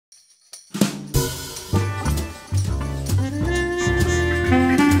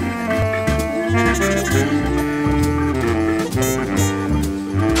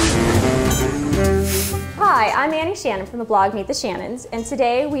Shannon from the blog Meet the Shannons, and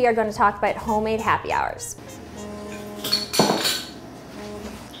today we are going to talk about homemade happy hours.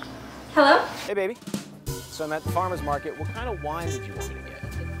 Hello? Hey baby. So I'm at the farmer's market. What kind of wine did you want me to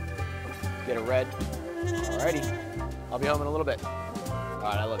get? Get a red? Alrighty. I'll be home in a little bit.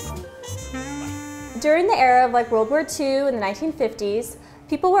 Alright, I love you. During the era of like World War II in the 1950s,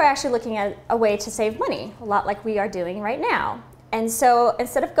 people were actually looking at a way to save money, a lot like we are doing right now. And so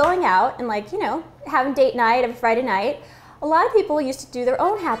instead of going out and having date night every Friday night, a lot of people used to do their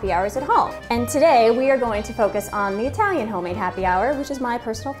own happy hours at home. And today we are going to focus on the Italian homemade happy hour, which is my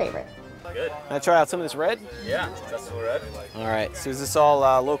personal favorite. Good. Can I try out some of this red? Yeah, that's the red. All right, so is this all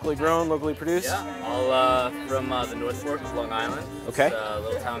locally grown, locally produced? Yeah, all from the North Fork of Long Island. Okay. It's a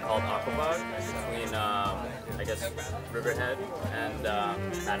little town called Aquabog between, I guess, Riverhead and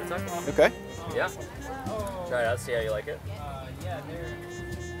Manatuck. Okay. Yeah. Try it out, see how you like it.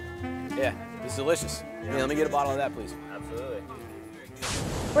 Yeah, it's delicious. Yeah. Let me get a bottle of that, please. Absolutely.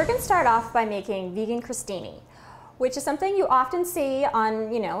 We're going to start off by making vegan crostini, which is something you often see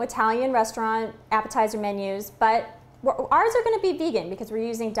on, Italian restaurant appetizer menus, but ours are going to be vegan because we're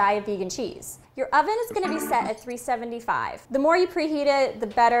using Diet vegan cheese. Your oven is going to be set at 375. The more you preheat it, the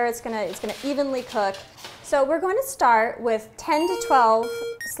better it's going to evenly cook. So we're going to start with 10 to 12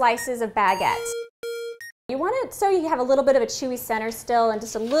 slices of baguette. You want it so you have a little bit of a chewy center still and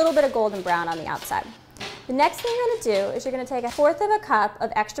just a little bit of golden brown on the outside. The next thing you're going to do is you're going to take 1/4 of a cup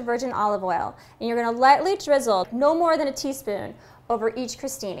of extra virgin olive oil and you're going to lightly drizzle, no more than a teaspoon, over each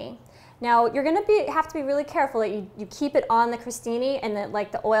crostini. Now you're going to have to be really careful that you keep it on the crostini and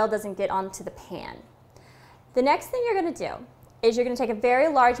that the oil doesn't get onto the pan. The next thing you're going to do is you're going to take a very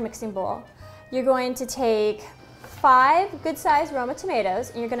large mixing bowl. You're going to take 5 good-sized Roma tomatoes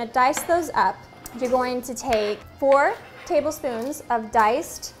and you're going to dice those up. You're going to take 4 tablespoons of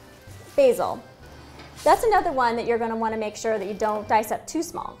diced basil. That's another one that you're going to want to make sure that you don't dice up too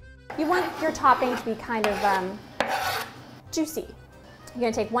small. You want your topping to be kind of juicy. You're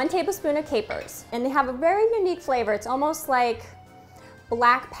going to take 1 tablespoon of capers, and they have a very unique flavor. It's almost like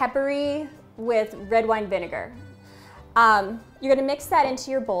black peppery with red wine vinegar. You're going to mix that into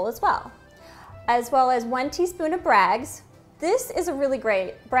your bowl as well as 1 teaspoon of Bragg's. This is a really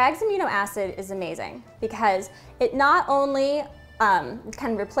great, Bragg's amino acid is amazing because it not only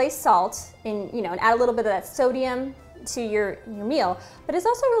can replace salt and add a little bit of that sodium to your meal, but it's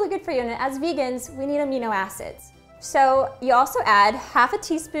also really good for you. And as vegans, we need amino acids. So you also add 1/2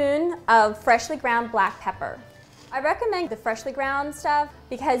 teaspoon of freshly ground black pepper. I recommend the freshly ground stuff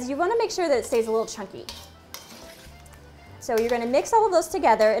because you want to make sure that it stays a little chunky. So you're going to mix all of those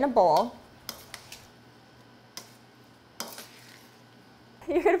together in a bowl.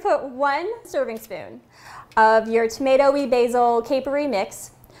 You're going to put 1 serving spoon of your tomatoey, basil, capery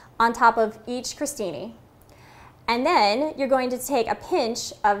mix on top of each crostini. And then you're going to take a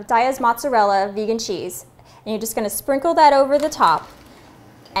pinch of Diaz mozzarella vegan cheese and you're just going to sprinkle that over the top,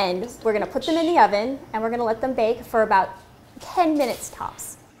 and we're going to put them in the oven and we're going to let them bake for about 10 minutes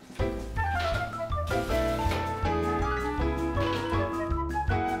tops.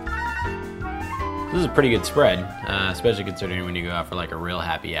 This is a pretty good spread, especially considering when you go out for like a real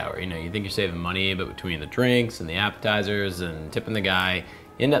happy hour. You think you're saving money, but between the drinks and the appetizers and tipping the guy,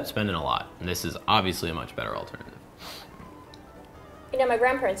 you end up spending a lot. And this is obviously a much better alternative. My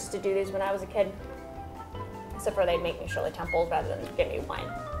grandparents used to do these when I was a kid, except for they'd make me Shirley Temples rather than give me wine.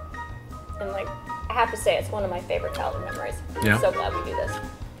 And I have to say, it's one of my favorite childhood memories. Yeah. I'm so glad we do this.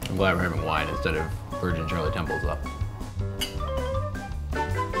 I'm glad we're having wine instead of virgin Shirley Temples though.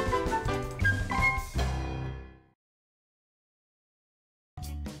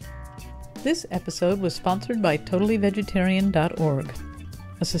 This episode was sponsored by TotallyVegetarian.org,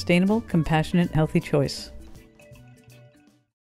 a sustainable, compassionate, healthy choice.